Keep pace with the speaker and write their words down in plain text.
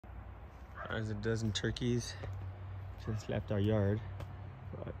There's a dozen turkeys just left our yard.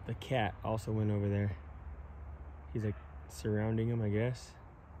 But the cat also went over there. He's like surrounding him, I guess.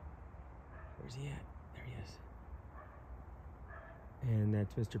 Where's he at? There he is. And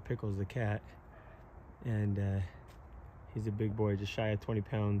that's Mr. Pickles, the cat. And he's a big boy, just shy of 20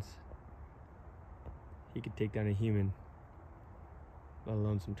 pounds. He could take down a human, let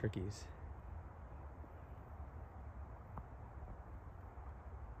alone some turkeys.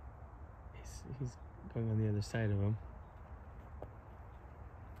 He's going on the other side of him.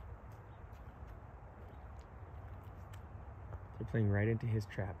 They're playing right into his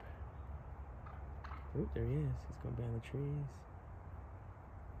trap. Oh, there he is. He's going behind the trees.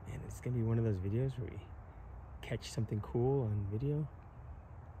 Man, it's gonna be one of those videos where we catch something cool on video.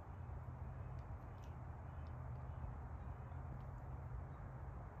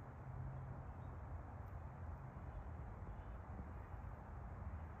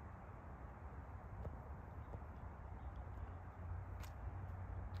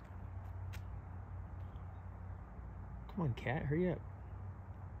 Come on, cat, hurry up.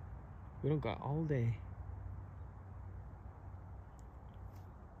 We don't got all day.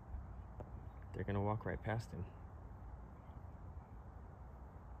 They're gonna walk right past him.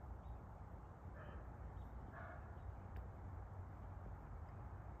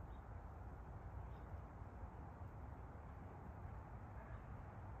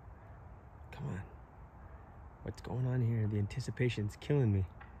 Come on. What's going on here? The anticipation's killing me.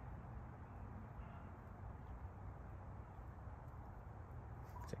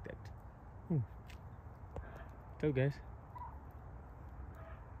 It's like that. What's up, guys?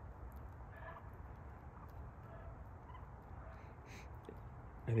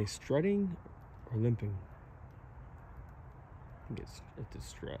 Are they strutting or limping? I think it's a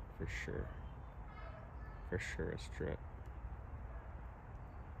strut for sure. For sure a strut.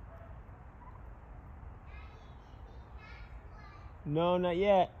 No, not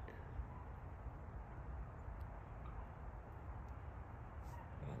yet.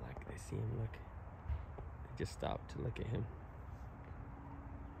 Oh, like they see him, look. They just stopped to look at him.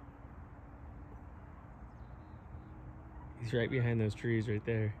 He's right behind those trees right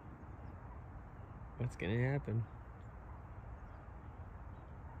there. What's gonna happen?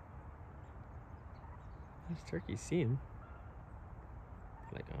 Those turkeys see him.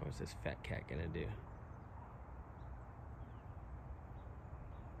 Like, oh, what's this fat cat gonna do?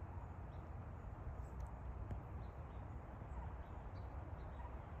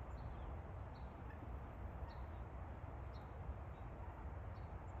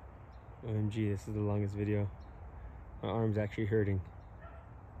 OMG, this is the longest video. My arm's actually hurting.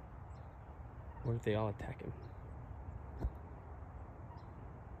 What if they all attack him?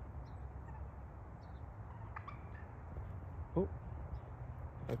 Oh.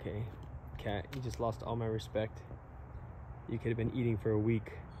 Okay. Cat, you just lost all my respect. You could have been eating for a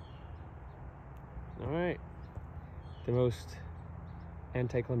week. Alright. The most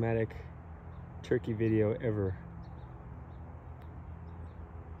anticlimactic turkey video ever.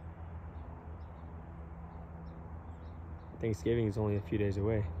 Thanksgiving is only a few days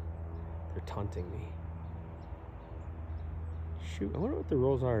away. They're taunting me. Shoot, I wonder what the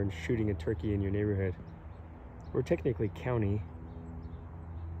rules are in shooting a turkey in your neighborhood. We're technically county.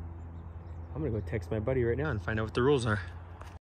 I'm gonna go text my buddy right now and find out what the rules are.